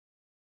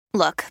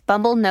Look,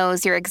 Bumble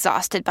knows you're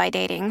exhausted by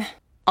dating.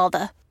 All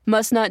the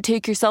must not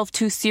take yourself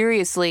too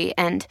seriously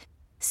and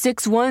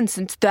 6'1"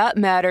 since that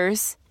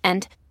matters.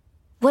 And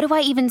what do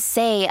I even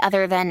say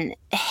other than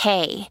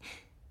hey?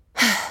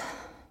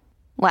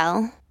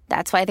 Well,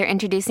 that's why they're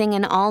introducing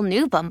an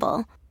all-new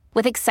Bumble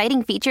with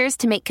exciting features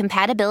to make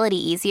compatibility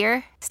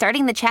easier,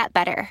 starting the chat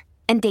better,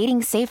 and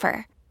dating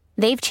safer.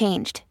 They've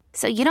changed,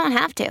 so you don't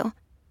have to.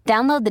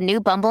 Download the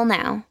new Bumble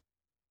now.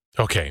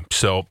 Okay,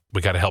 so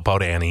we got to help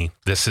out Annie.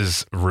 This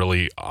is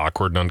really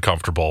awkward and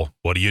uncomfortable.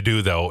 What do you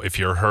do, though, if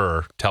you're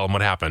her? Tell them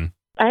what happened.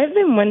 I've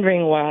been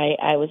wondering why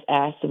I was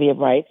asked to be a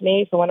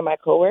bridesmaid for one of my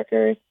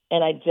coworkers,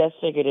 and I just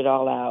figured it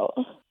all out.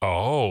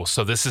 Oh,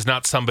 so this is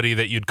not somebody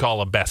that you'd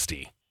call a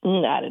bestie.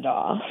 Not at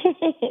all.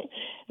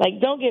 Like,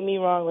 don't get me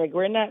wrong, Rick.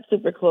 We're not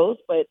super close,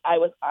 but I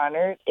was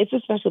honored. It's a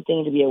special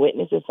thing to be a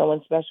witness to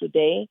someone's special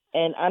day.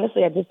 And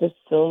honestly, I just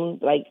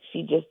assumed, like,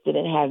 she just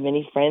didn't have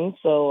many friends,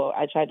 so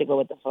I tried to go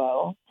with the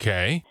flow.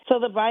 Okay. So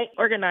the bride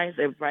organized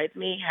a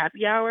bridesmaid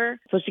happy hour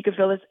so she could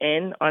fill us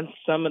in on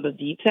some of the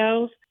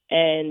details.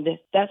 And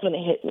that's when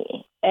it hit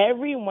me.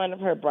 Every one of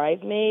her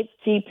bridesmaids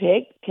she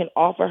picked can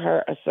offer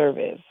her a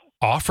service.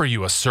 Offer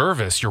you a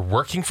service? You're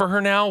working for her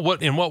now?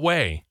 In what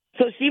way?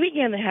 So she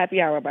began the happy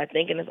hour by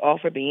thanking us all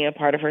for being a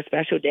part of her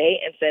special day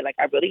and said, like,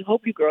 I really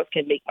hope you girls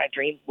can make my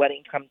dream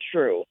wedding come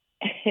true.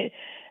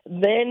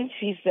 Then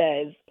she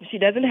says she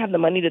doesn't have the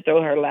money to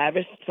throw her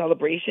lavish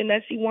celebration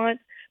that she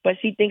wants, but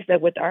she thinks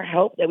that with our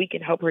help that we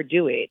can help her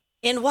do it.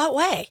 In what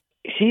way?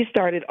 She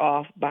started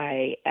off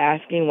by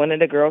asking one of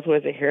the girls who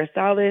is a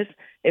hairstylist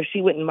if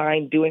she wouldn't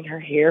mind doing her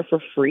hair for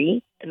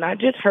free. And not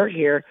just her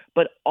hair,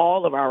 but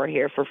all of our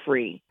hair for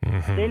free.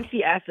 Mm-hmm. Then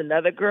she asked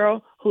another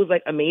girl who's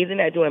like amazing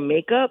at doing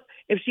makeup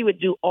if she would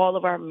do all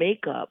of our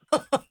makeup.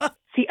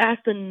 She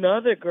asked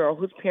another girl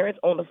whose parents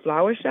own a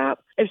flower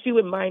shop if she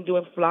would mind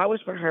doing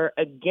flowers for her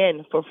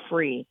again for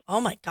free.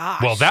 Oh, my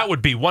gosh. Well, that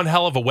would be one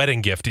hell of a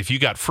wedding gift if you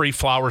got free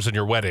flowers in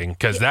your wedding,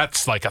 because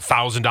that's like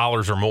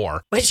 $1,000 or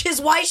more. Which is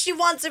why she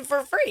wants it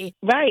for free.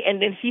 Right.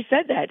 And then she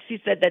said that.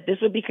 She said that this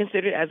would be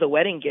considered as a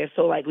wedding gift,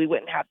 so like we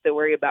wouldn't have to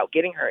worry about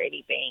getting her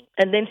anything.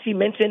 And then she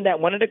mentioned that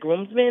one of the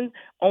groomsmen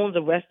owns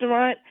a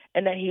restaurant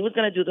and that he was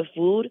going to do the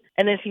food.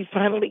 And then she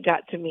finally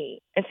got to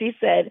me. And she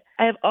said,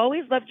 I have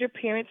always loved your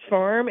parents'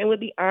 farm and would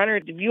be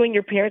honored if you and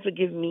your parents would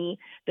give me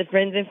the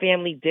friends and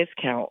family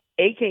discount,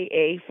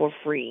 a.k.a. for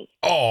free.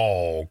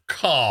 Oh,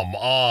 come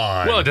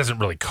on. Well, it doesn't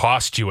really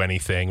cost you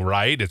anything,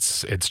 right?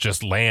 It's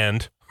just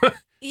land.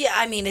 Yeah,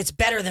 I mean, it's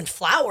better than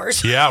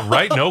flowers. Yeah,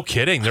 right? No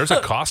kidding. There's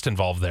a cost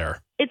involved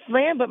there. It's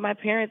land, but my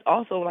parents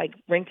also like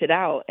rent it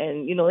out.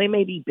 And, you know, they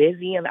may be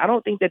busy and I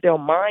don't think that they'll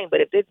mind. But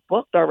if it's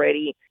booked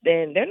already,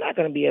 then they're not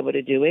going to be able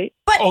to do it.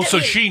 But, so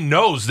she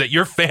knows that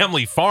your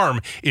family farm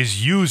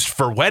is used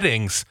for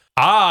weddings.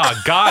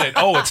 Ah, got it.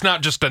 Oh, it's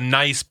not just a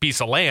nice piece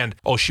of land.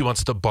 Oh, she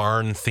wants the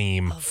barn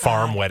theme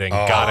farm wedding.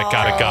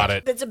 Got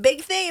it. It's a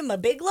big theme, a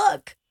big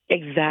look.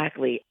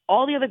 Exactly.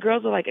 All the other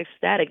girls were like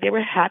ecstatic. They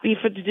were happy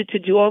to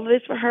do all of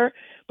this for her,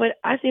 but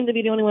I seem to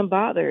be the only one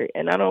bothered.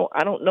 And I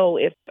don't know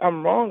if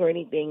I'm wrong or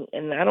anything,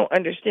 and I don't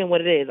understand what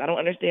it is. I don't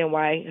understand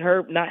why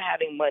her not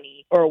having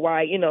money or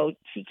why, you know,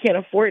 she can't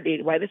afford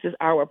it, why this is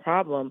our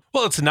problem.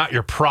 Well, it's not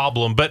your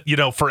problem, but, you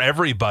know, for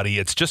everybody,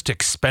 it's just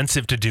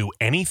expensive to do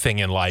anything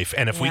in life.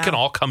 And if we can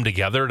all come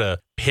together to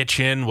pitch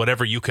in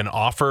whatever you can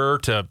offer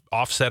to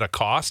offset a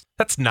cost,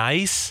 that's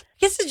nice.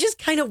 I guess it's just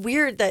kind of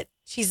weird that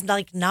she's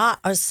like not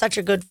such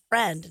a good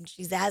friend and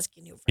she's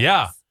asking you for this.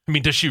 I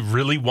mean, does she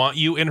really want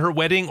you in her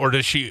wedding, or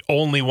does she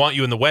only want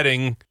you in the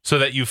wedding so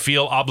that you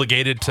feel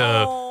obligated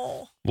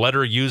to let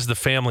her use the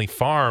family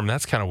farm?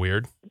 That's kind of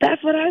weird.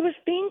 That's what I was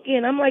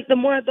thinking. I'm like, the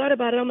more I thought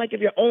about it, I'm like, if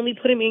you're only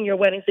putting me in your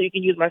wedding so you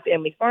can use my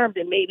family farm,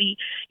 then maybe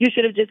you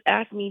should have just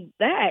asked me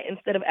that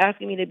instead of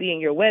asking me to be in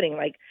your wedding.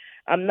 Like,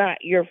 I'm not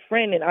your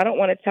friend, and I don't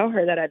want to tell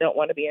her that I don't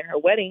want to be in her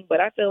wedding,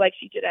 but I feel like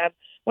she should have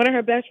one of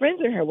her best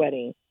friends in her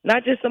wedding,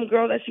 not just some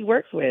girl that she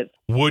works with.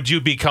 Would you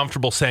be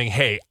comfortable saying,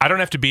 hey, I don't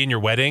have to be in your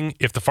wedding.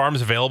 If the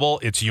farm's available,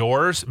 it's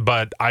yours,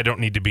 but I don't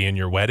need to be in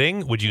your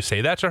wedding? Would you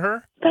say that to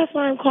her? That's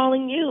why I'm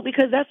calling you,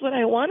 because that's what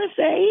I want to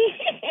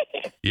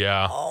say.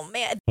 Yeah. Oh,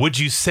 man. Would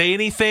you say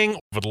anything?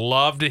 Would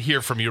love to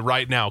hear from you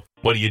right now.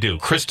 What do you do?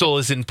 Crystal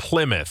is in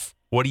Plymouth.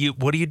 What do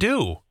you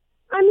do?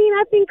 I mean,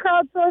 I think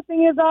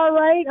crowdsourcing is all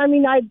right. I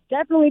mean, I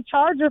definitely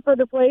charge her for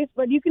the place,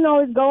 but you can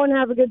always go and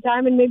have a good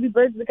time and maybe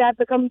bridge the gap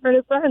to come for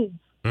their friends.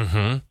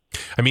 Mm-hmm.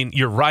 I mean,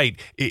 you're right.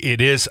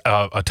 It is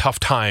a tough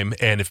time,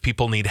 and if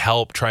people need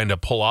help trying to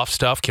pull off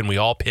stuff, can we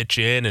all pitch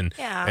in and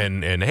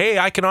hey,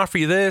 I can offer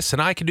you this, and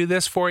I can do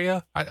this for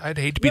you? I'd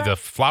hate to be the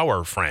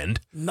flower friend.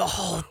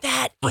 No,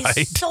 that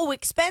is so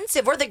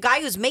expensive. Or the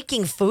guy who's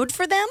making food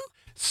for them.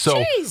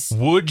 So, Jeez.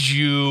 would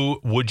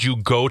you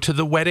go to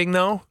the wedding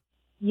though?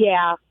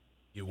 Yeah.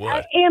 You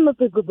would.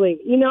 Amicably.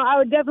 You know, I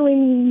would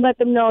definitely let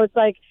them know it's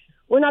like,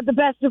 we're not the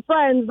best of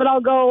friends, but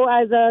I'll go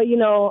as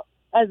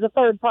a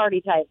third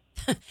party type.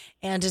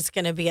 And it's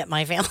going to be at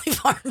my family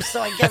farm,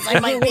 so I guess I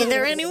might be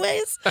there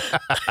anyways.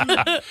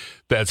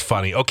 That's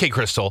funny. Okay,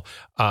 Crystal.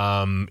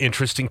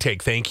 Interesting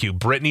take. Thank you.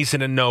 Brittany's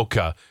in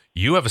Anoka.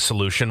 You have a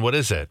solution. What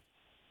is it?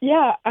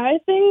 Yeah, I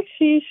think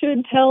she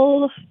should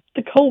tell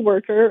the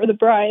coworker or the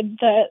bride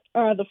that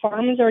the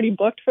farm is already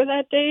booked for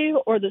that day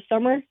or the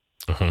summer,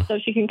 so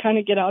she can kind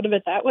of get out of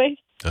it that way.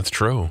 That's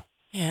true.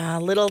 Yeah,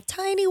 a little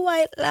tiny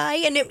white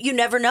lie, and you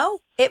never know.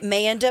 It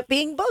may end up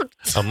being booked.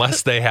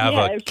 Unless they have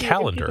a if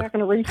calendar. She's not going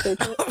to research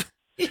it.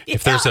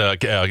 If there's a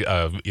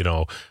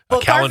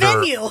Book calendar our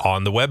venue.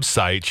 on the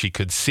website, she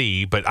could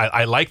see. But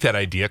I like that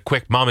idea.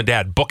 Quick, mom and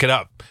dad, book it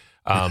up.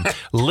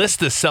 List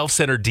the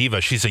self-centered diva.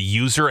 She's a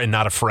user and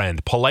not a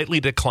friend. Politely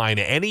decline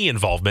any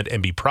involvement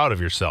and be proud of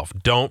yourself.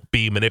 Don't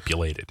be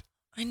manipulated.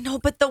 I know,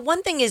 but the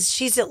one thing is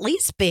she's at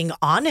least being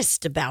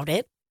honest about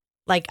it.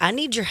 Like, I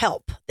need your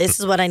help. This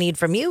is what I need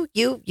from you,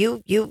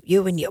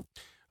 and you.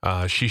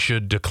 She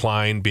should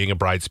decline being a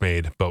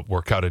bridesmaid, but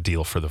work out a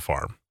deal for the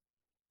farm.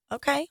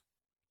 Okay.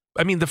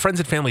 I mean, the friends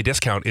and family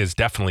discount is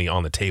definitely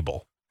on the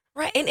table.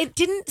 Right. And it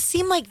didn't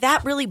seem like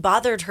that really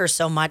bothered her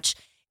so much.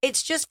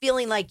 It's just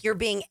feeling like you're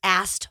being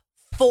asked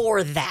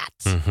for that.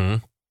 Mm-hmm.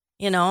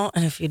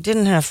 And if you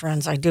didn't have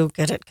friends, I do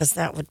get it, because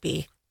that would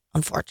be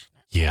unfortunate.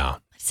 Yeah.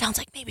 It sounds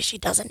like maybe she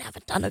doesn't have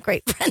a ton of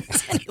great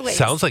friends anyway.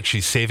 Sounds like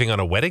she's saving on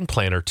a wedding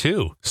planner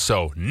too.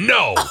 So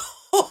no.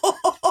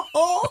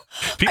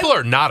 People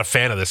are not a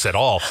fan of this at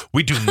all.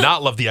 We do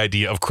not love the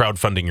idea of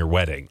crowdfunding your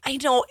wedding. I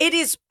know.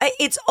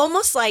 It's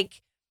almost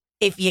like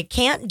if you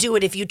can't do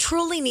it, if you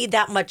truly need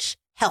that much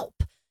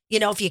help,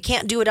 if you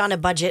can't do it on a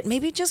budget,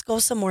 maybe just go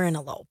somewhere and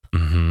elope.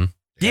 Mm-hmm.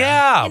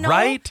 Yeah,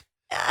 right?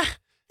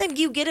 Then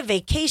you get a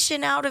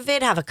vacation out of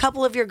it, have a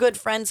couple of your good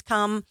friends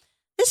come.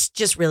 This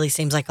just really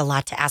seems like a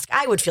lot to ask.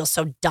 I would feel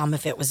so dumb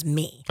if it was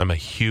me. I'm a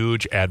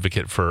huge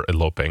advocate for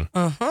eloping.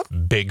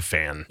 Big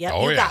fan. Yep,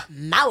 you got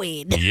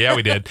mawied. Yeah,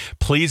 we did.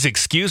 Please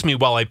excuse me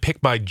while I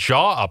pick my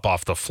jaw up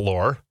off the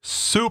floor.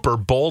 Super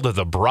bold of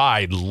the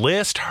bride.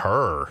 List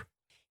her.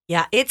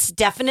 Yeah, it's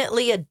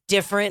definitely a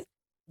different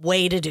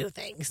way to do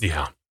things.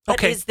 Yeah. But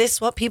okay. Is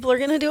this what people are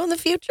going to do in the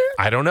future?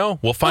 I don't know.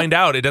 We'll find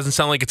out. It doesn't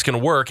sound like it's going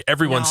to work.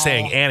 Everyone's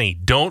saying, Annie,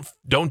 don't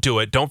do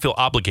it. Don't feel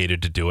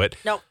obligated to do it.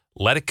 Nope.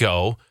 Let it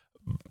go.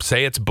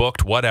 Say it's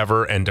booked,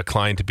 whatever, and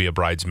decline to be a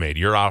bridesmaid.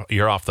 You're off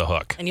the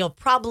hook. And you'll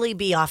probably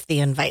be off the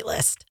invite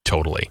list.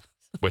 Totally.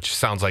 Which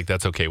sounds like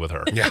that's okay with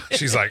her. Yeah.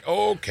 She's like,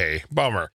 okay, bummer.